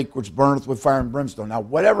part in the lake which burneth with fire and brimstone. Now,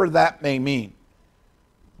 whatever that may mean,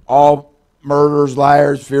 all murderers,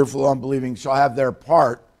 liars, fearful, unbelieving shall have their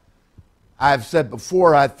part. I've said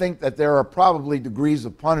before, I think that there are probably degrees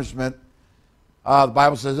of punishment. The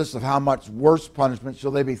Bible says this, of how much worse punishment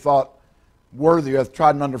shall they be thought worthy of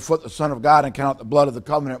trodden underfoot the Son of God and count the blood of the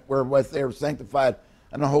covenant wherewith they are sanctified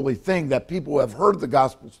an unholy thing, that people who have heard the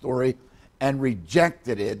gospel story and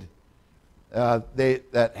rejected it,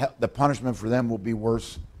 the punishment for them will be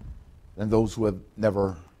worse than those who have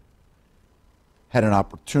never had an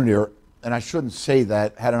opportunity. And I shouldn't say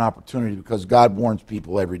that, had an opportunity, because God warns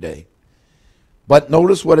people every day. But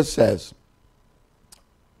notice what it says.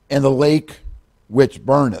 In the lake which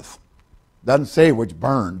burneth. Doesn't say which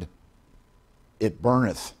burned. It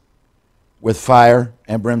burneth with fire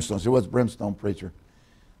and brimstone. So what's brimstone, preacher?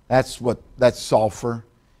 That's sulfur.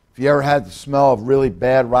 If you ever had the smell of really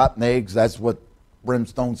bad rotten eggs, that's what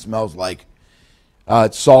brimstone smells like.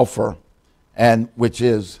 It's sulfur, and which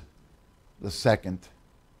is the second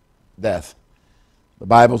death. The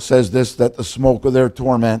Bible says this, that the smoke of their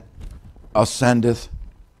torment ascendeth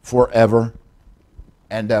forever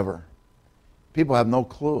and ever. People have no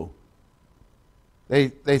clue. They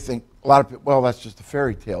think, a lot of people, well, that's just a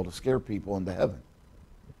fairy tale to scare people into heaven.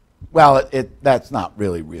 Well, that's not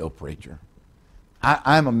really real, preacher.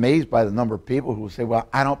 I'm amazed by the number of people who say, well,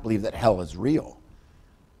 I don't believe that hell is real.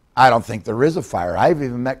 I don't think there is a fire. I've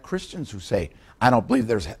even met Christians who say, I don't believe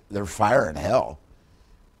there's fire in hell.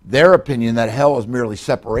 Their opinion that hell is merely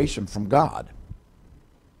separation from God.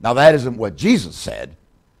 Now, that isn't what Jesus said.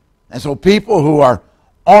 And so people who are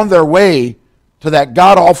on their way to that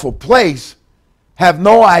god-awful place have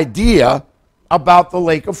no idea about the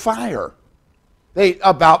lake of fire.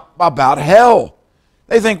 About hell.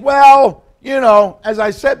 They think, well, you know, as I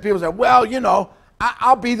said, people say, well, you know,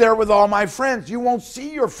 I'll be there with all my friends. You won't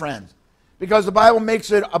see your friends, because the Bible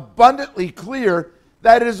makes it abundantly clear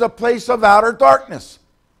that it is a place of outer darkness.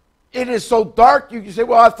 It is so dark, you can say,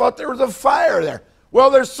 well, I thought there was a fire there. Well,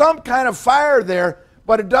 there's some kind of fire there,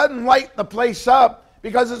 but it doesn't light the place up,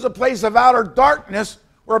 because it's a place of outer darkness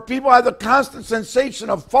where people have the constant sensation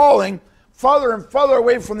of falling farther and farther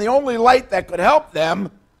away from the only light that could help them.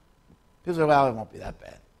 People say, well, it won't be that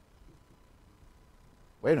bad.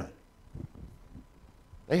 Wait a minute.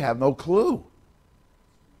 They have no clue.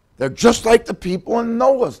 They're just like the people in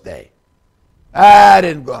Noah's day. It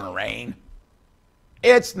isn't going to rain.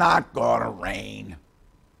 It's not going to rain.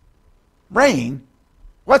 Rain?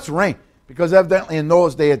 What's rain? Because evidently in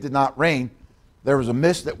Noah's day it did not rain. There was a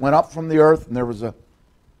mist that went up from the earth, and there was a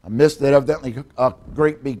mist that evidently, a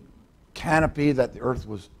great big canopy that the earth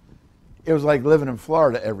was, it was like living in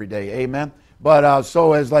Florida every day, amen? But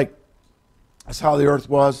so as like, that's how the earth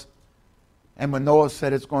was. And when Noah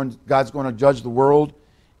said God's going to judge the world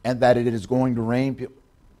and that it is going to rain, people,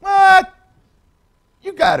 what?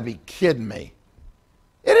 You got to be kidding me.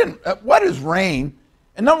 It didn't, what is rain?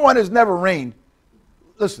 And number one, has never rained.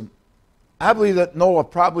 Listen, I believe that Noah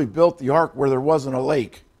probably built the ark where there wasn't a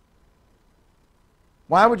lake.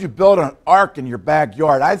 Why would you build an ark in your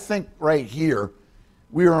backyard? I think right here,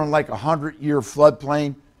 we are in like a 100-year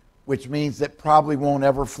floodplain, which means that probably won't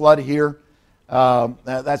ever flood here.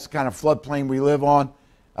 That's the kind of floodplain we live on.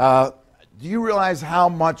 Do you realize how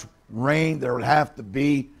much rain there would have to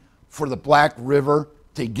be for the Black River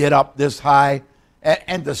to get up this high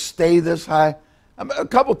and to stay this high? A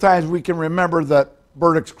couple times we can remember the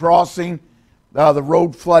Burdick's Crossing, the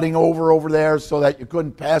road flooding over there so that you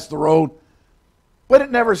couldn't pass the road. But it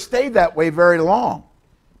never stayed that way very long,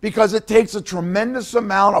 because it takes a tremendous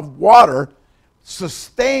amount of water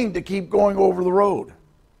sustained to keep going over the road.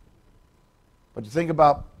 But you think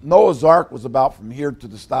about Noah's Ark was about from here to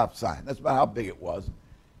the stop sign. That's about how big it was.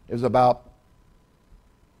 It was about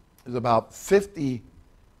 50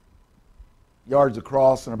 yards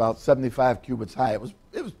across and about 75 cubits high. It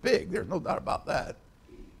It was big. There's no doubt about that.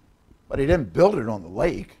 But he didn't build it on the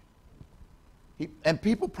lake. And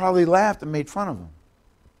people probably laughed and made fun of him.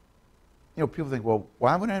 You know, people think, well,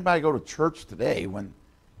 why would anybody go to church today when,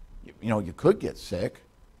 you know, you could get sick?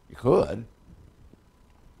 You could.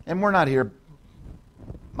 And we're not here.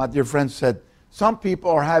 My dear friend said, some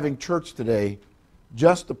people are having church today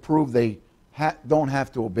just to prove they don't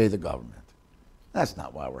have to obey the government. That's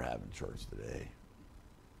not why we're having church today.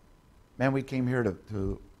 Man, we came here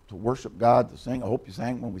to worship God, to sing. I hope you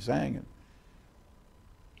sang when we sang, and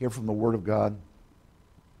hear from the Word of God.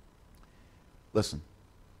 Listen,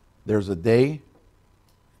 there's a day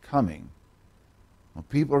coming when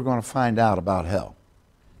people are going to find out about hell.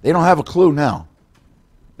 They don't have a clue now.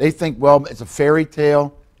 They think, well, it's a fairy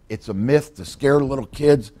tale. It's a myth to scare little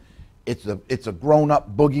kids. It's a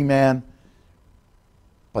grown-up boogeyman.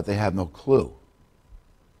 But they have no clue.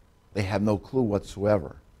 They have no clue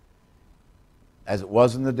whatsoever. As it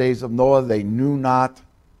was in the days of Noah, they knew not.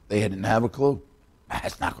 They didn't have a clue.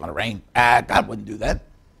 It's not going to rain. God wouldn't do that.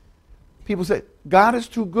 People say, God is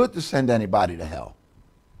too good to send anybody to hell.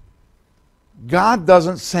 God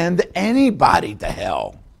doesn't send anybody to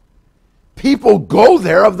hell. People go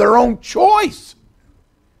there of their own choice.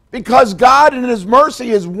 Because God in His mercy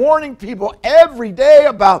is warning people every day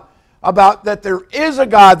about that there is a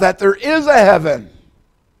God, that there is a heaven.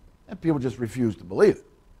 And people just refuse to believe it.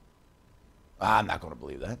 I'm not going to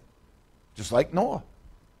believe that. Just like Noah.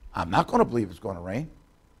 I'm not going to believe it's going to rain.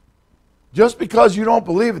 Just because you don't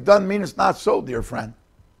believe it doesn't mean it's not so, dear friend.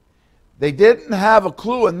 They didn't have a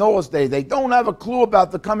clue in Noah's day. They don't have a clue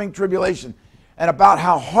about the coming tribulation and about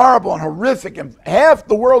how horrible and horrific, and half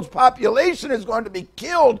the world's population is going to be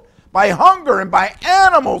killed by hunger and by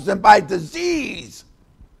animals and by disease.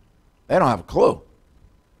 They don't have a clue.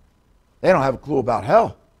 They don't have a clue about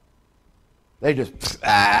hell. They just,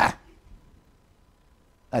 that's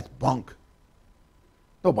bunk.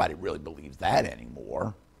 Nobody really believes that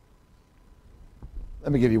anymore.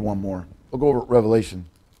 Let me give you one more. We'll go over Revelation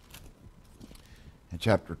in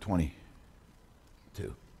chapter 22.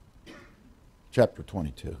 Chapter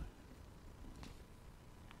 22.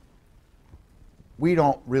 We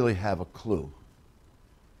don't really have a clue.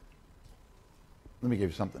 Let me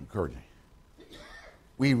give you something encouraging.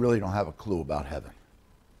 We really don't have a clue about heaven.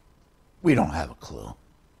 We don't have a clue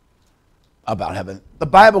about heaven. The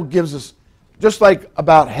Bible gives us, just like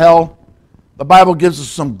about hell, the Bible gives us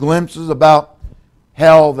some glimpses about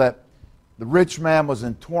hell, that the rich man was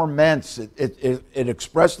in torments. It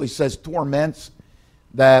expressly says torments,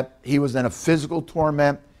 that he was in a physical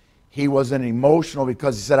torment. He was in emotional,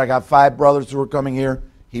 because he said, I got 5 brothers who are coming here.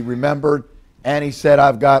 He remembered, and he said,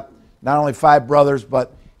 I've got not only 5 brothers,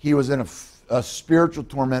 but he was in a spiritual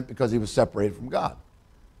torment because he was separated from God.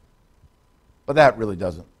 But that really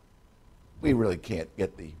doesn't, we really can't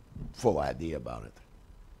get the full idea about it.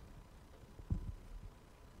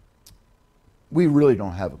 We really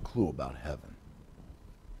don't have a clue about heaven.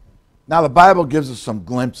 Now, the Bible gives us some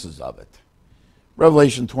glimpses of it.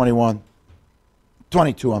 Revelation 22,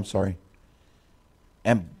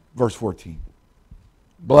 and verse 14.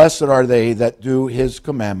 Blessed are they that do His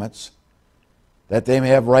commandments, that they may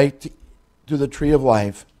have right to the tree of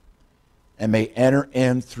life, and may enter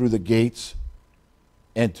in through the gates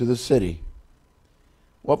into the city.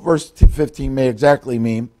 What verse 15 may exactly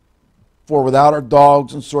mean? For without are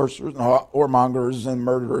dogs and sorcerers and whoremongers and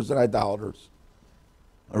murderers and idolaters,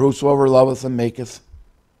 or whosoever loveth and maketh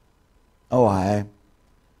a lie.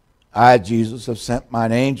 I, Jesus, have sent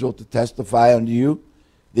mine angel to testify unto you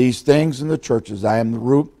these things in the churches. I am the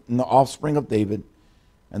root and the offspring of David,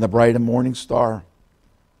 and the bright and morning star.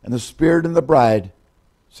 And the Spirit and the bride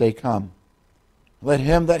say, Come. Let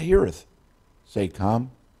him that heareth say,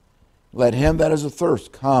 Come. Let him that is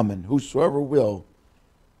athirst come, and whosoever will,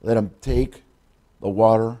 let him take the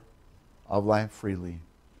water of life freely,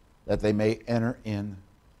 that they may enter in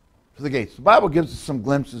to the gates. The Bible gives us some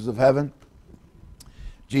glimpses of heaven.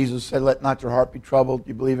 Jesus said, let not your heart be troubled.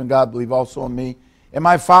 You believe in God, believe also in me. In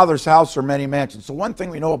my Father's house are many mansions. So one thing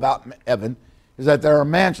we know about heaven is that there are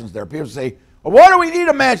mansions there. People say, well, what do we need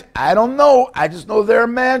a mansion? I don't know. I just know there are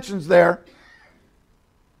mansions there.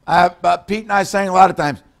 Pete and I sang a lot of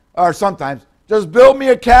times, or sometimes, just build me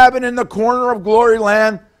a cabin in the corner of glory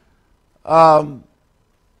land,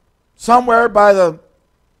 somewhere by the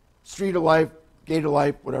street of life, gate of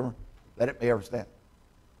life, whatever, that it may ever stand.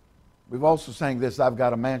 We've also sang this, I've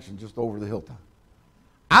got a mansion just over the hilltop.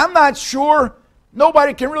 I'm not sure.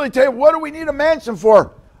 Nobody can really tell you, what do we need a mansion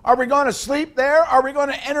for? Are we going to sleep there? Are we going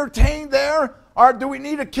to entertain there? Or do we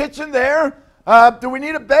need a kitchen there? Do we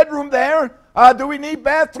need a bedroom there? Do we need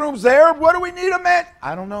bathrooms there? What do we need a mansion?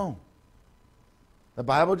 I don't know. The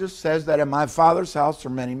Bible just says that in my Father's house are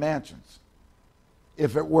many mansions.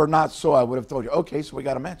 If it were not so, I would have told you, okay, so we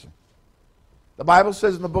got a mansion. The Bible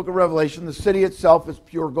says in the book of Revelation, the city itself is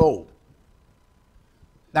pure gold.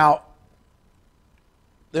 Now,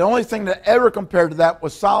 the only thing that ever compared to that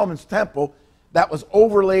was Solomon's temple that was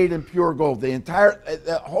overlaid in pure gold.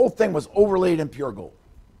 The whole thing was overlaid in pure gold.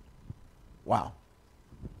 Wow.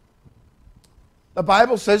 The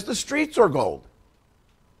Bible says the streets are gold.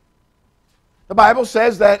 The Bible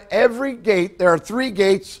says that every gate, there are 3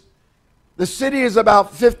 gates. The city is about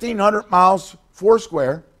 1,500 miles 4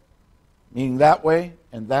 square, meaning that way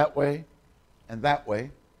and that way and that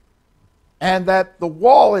way. And that the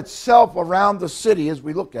wall itself around the city, as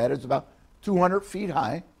we look at it, is about 200 feet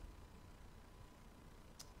high.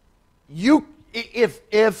 If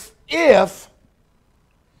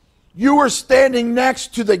you were standing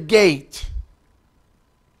next to the gate,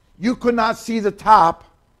 you could not see the top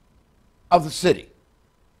of the city.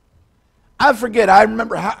 I forget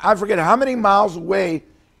how many miles away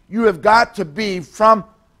you have got to be from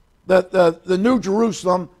the New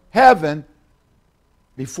Jerusalem, heaven,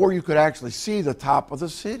 before you could actually see the top of the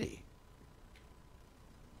city.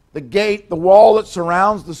 The gate, the wall that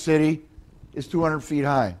surrounds the city, is 200 feet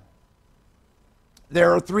high.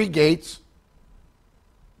 There are 3 gates,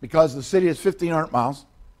 because the city is 1,500 miles.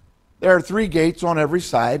 There are 3 gates on every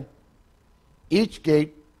side. Each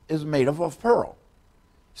gate is made of a pearl.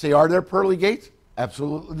 Say, are there pearly gates?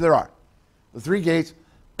 Absolutely there are. The 3 gates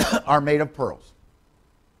are made of pearls.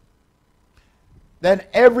 Then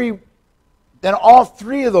all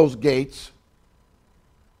 3 of those gates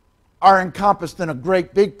are encompassed in a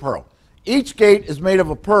great big pearl. Each gate is made of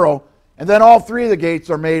a pearl, and then all 3 of the gates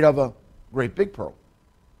are made of a great big pearl.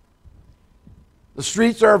 The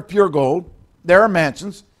streets are of pure gold. There are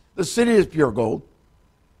mansions. The city is pure gold.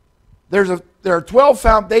 There are 12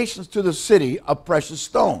 foundations to the city of precious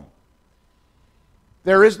stone.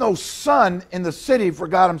 There is no sun in the city, for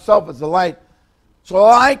God himself is the light. So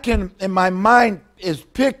all I can, in my mind, is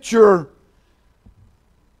picture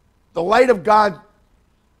the light of God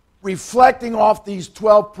reflecting off these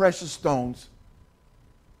 12 precious stones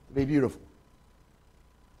to be beautiful.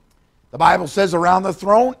 The Bible says around the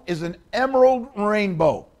throne is an emerald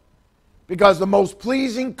rainbow, because the most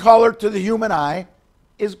pleasing color to the human eye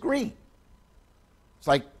is green. It's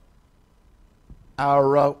like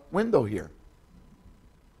our window here.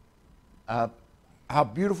 How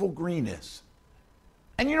beautiful green is.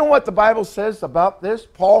 And you know what the Bible says about this?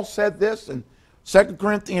 Paul said this in 2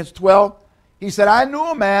 Corinthians 12. He said, I knew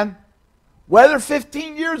a man, whether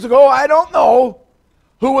 15 years ago, I don't know,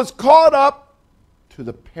 who was caught up to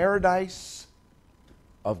the paradise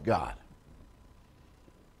of God.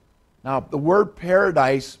 Now, the word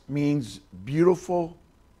paradise means beautiful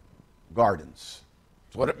gardens.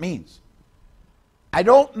 That's what it means. I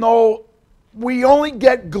don't know, we only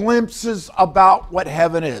get glimpses about what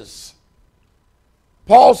heaven is.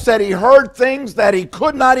 Paul said he heard things that he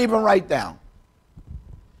could not even write down.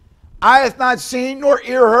 Eye hath not seen, nor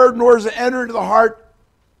ear heard, nor has it entered into the heart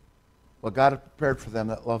what God hath prepared for them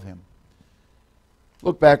that love him.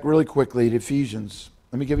 Look back really quickly at Ephesians.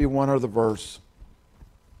 Let me give you one other verse.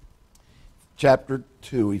 Chapter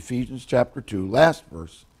 2, Ephesians chapter 2, last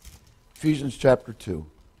verse. Ephesians chapter 2.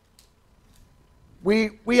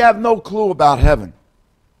 We have no clue about heaven.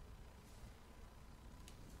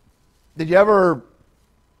 Did you ever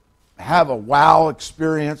have a wow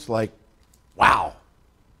experience like, wow,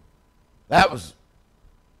 that was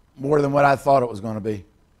more than what I thought it was going to be?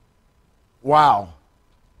 Wow.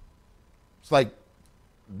 It's like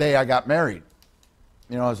the day I got married.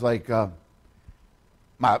 You know, it's like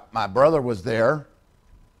my brother was there.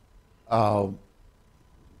 I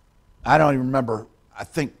don't even remember. I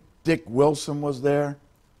think Dick Wilson was there.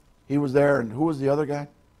 He was there. And who was the other guy?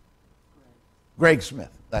 Greg Smith.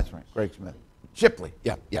 That's right, Greg Smith. Shipley.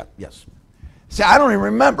 Yes. See, I don't even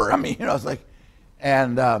remember. I mean, you know, it's like,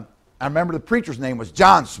 and I remember the preacher's name was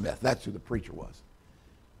John Smith. That's who the preacher was.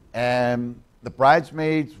 And the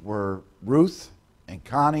bridesmaids were Ruth and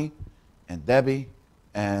Connie and Debbie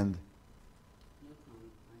and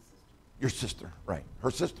your sister, right?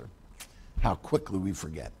 Her sister. How quickly we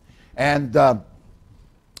forget. And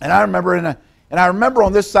I remember, and I remember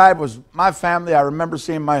on this side was my family. I remember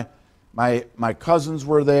seeing my cousins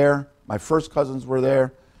were there. My first cousins were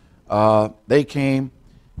there. They came,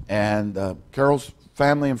 and Carol's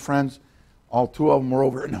family and friends, all 2 of them were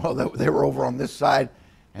over. No, they were over on this side,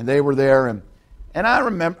 and they were there. And I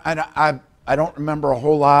remember, I don't remember a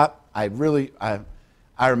whole lot. I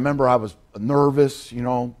remember I was nervous, you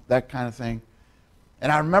know, that kind of thing.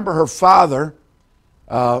 And I remember her father.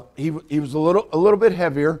 He was a little bit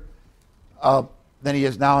heavier. than he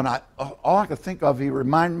is now. And all I could think of, he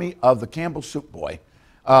reminded me of the Campbell Soup boy.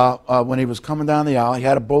 When he was coming down the aisle, he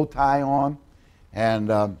had a bow tie on.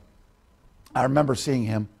 And I remember seeing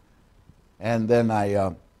him. And then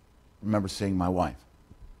I remember seeing my wife.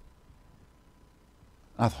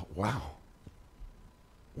 I thought, wow.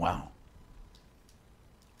 Wow.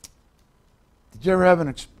 Did you ever have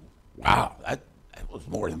an wow, that was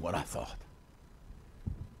more than what I thought.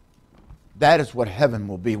 That is what heaven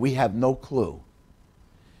will be. We have no clue.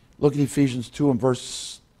 Look at Ephesians 2 and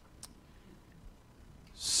verse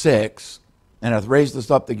 6. And hath raised us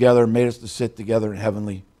up together and made us to sit together in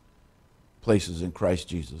heavenly places in Christ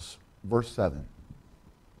Jesus. Verse 7.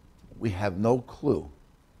 We have no clue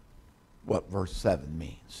what verse 7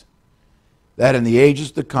 means. That in the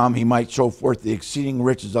ages to come he might show forth the exceeding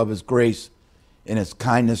riches of his grace in his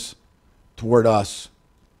kindness toward us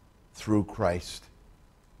through Christ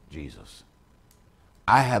Jesus.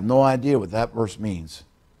 I have no idea what that verse means.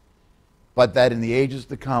 But that in the ages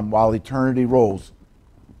to come, while eternity rolls,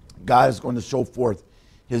 God is going to show forth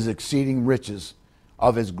his exceeding riches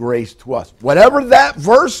of his grace to us. Whatever that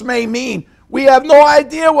verse may mean, we have no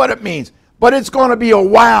idea what it means. But it's going to be a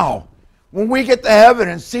wow when we get to heaven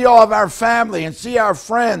and see all of our family and see our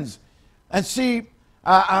friends and see.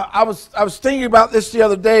 I was thinking about this the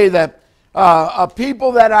other day, that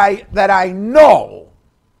people that I know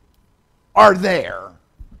are there,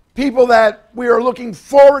 people that we are looking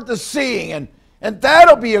forward to seeing, and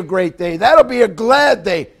that'll be a great day. That'll be a glad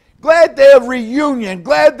day of reunion,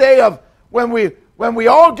 glad day of when we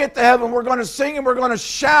all get to heaven. We're going to sing and we're going to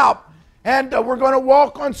shout, and we're going to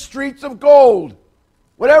walk on streets of gold,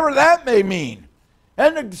 whatever that may mean.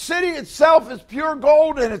 And the city itself is pure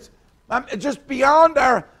gold, and it's just beyond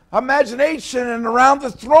our imagination. And around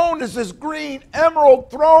the throne is this green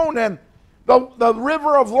emerald throne, and the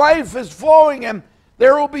river of life is flowing, and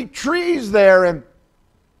there will be trees there, and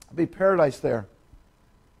there'll be paradise there.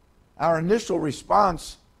 Our initial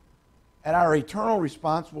response and our eternal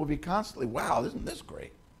response will be constantly, wow, isn't this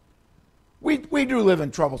great? We do live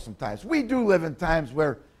in troublesome times. We do live in times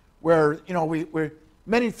where we're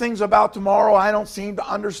many things about tomorrow I don't seem to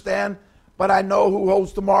understand, but I know who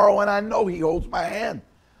holds tomorrow, and I know he holds my hand.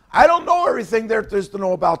 I don't know everything there is to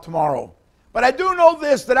know about tomorrow, but I do know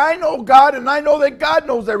this, that I know God, and I know that God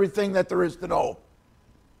knows everything that there is to know.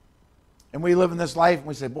 And we live in this life, and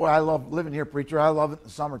we say, boy, I love living here, preacher. I love it in the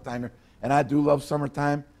summertime here. And I do love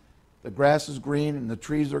summertime. The grass is green, and the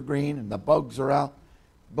trees are green, and the bugs are out.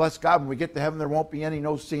 Bless God, when we get to heaven, there won't be any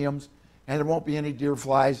no-see-ums, and there won't be any deer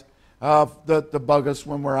flies that bug us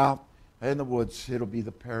when we're out in the woods. It'll be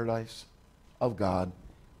the paradise of God,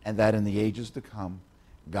 and that in the ages to come,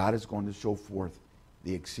 God is going to show forth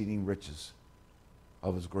the exceeding riches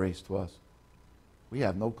of his grace to us. We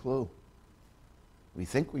have no clue. We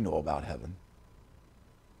think we know about heaven,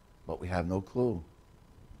 but we have no clue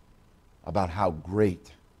about how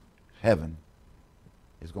great heaven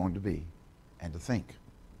is going to be, and to think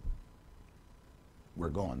we're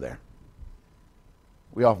going there.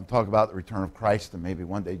 We often talk about the return of Christ, and maybe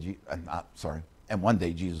one day, and one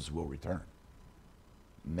day Jesus will return.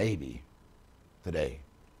 Maybe today.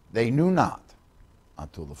 They knew not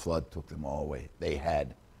until the flood took them all away. They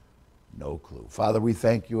had no clue. Father, we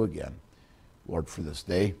thank you again, Lord, for this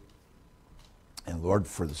day. And Lord,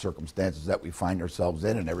 for the circumstances that we find ourselves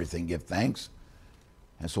in, and everything give thanks.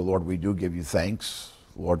 And so, Lord, we do give you thanks,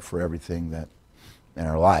 Lord, for everything that in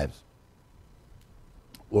our lives.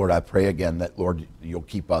 Lord, I pray again that, Lord, you'll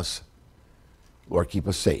keep us. Lord, keep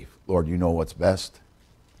us safe. Lord, you know what's best.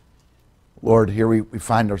 Lord, here we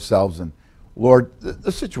find ourselves, and Lord,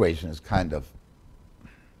 the situation is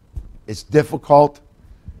it's difficult,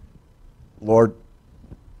 Lord,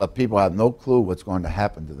 but people have no clue what's going to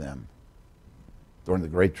happen to them during the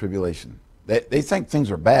Great Tribulation. They think things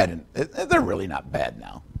are bad, and they're really not bad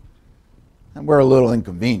now. And we're a little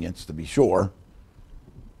inconvenienced, to be sure,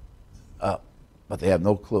 but they have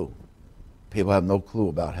no clue. People have no clue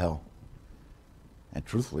about hell. And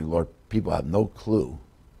truthfully, Lord, people have no clue.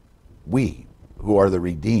 We, who are the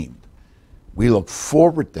redeemed, we look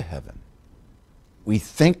forward to heaven. We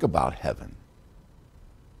think about heaven.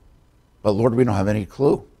 But Lord, we don't have any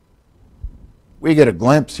clue. We get a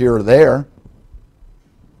glimpse here or there.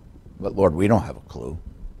 But Lord, we don't have a clue.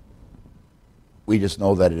 We just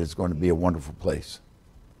know that it is going to be a wonderful place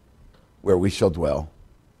where we shall dwell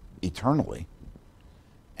eternally.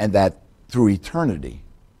 And that through eternity,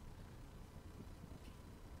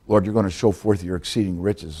 Lord, you're going to show forth your exceeding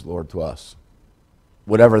riches, Lord, to us.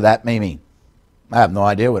 Whatever that may mean. I have no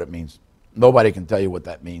idea what it means. Nobody can tell you what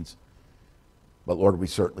that means. But Lord, we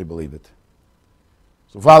certainly believe it.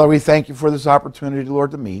 So Father, we thank you for this opportunity,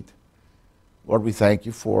 Lord, to meet. Lord, we thank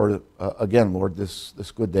you for, again, Lord, this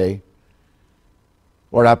good day.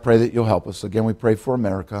 Lord, I pray that you'll help us. Again, we pray for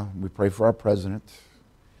America. We pray for our president.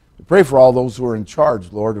 We pray for all those who are in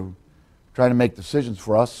charge, Lord, who are trying to make decisions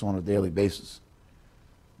for us on a daily basis.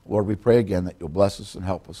 Lord, we pray again that you'll bless us and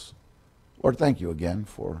help us. Lord, thank you again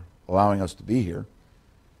for allowing us to be here.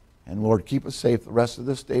 And Lord, keep us safe the rest of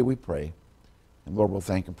this day, we pray. And Lord, we'll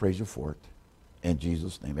thank and praise you for it. In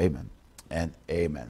Jesus' name, amen and amen.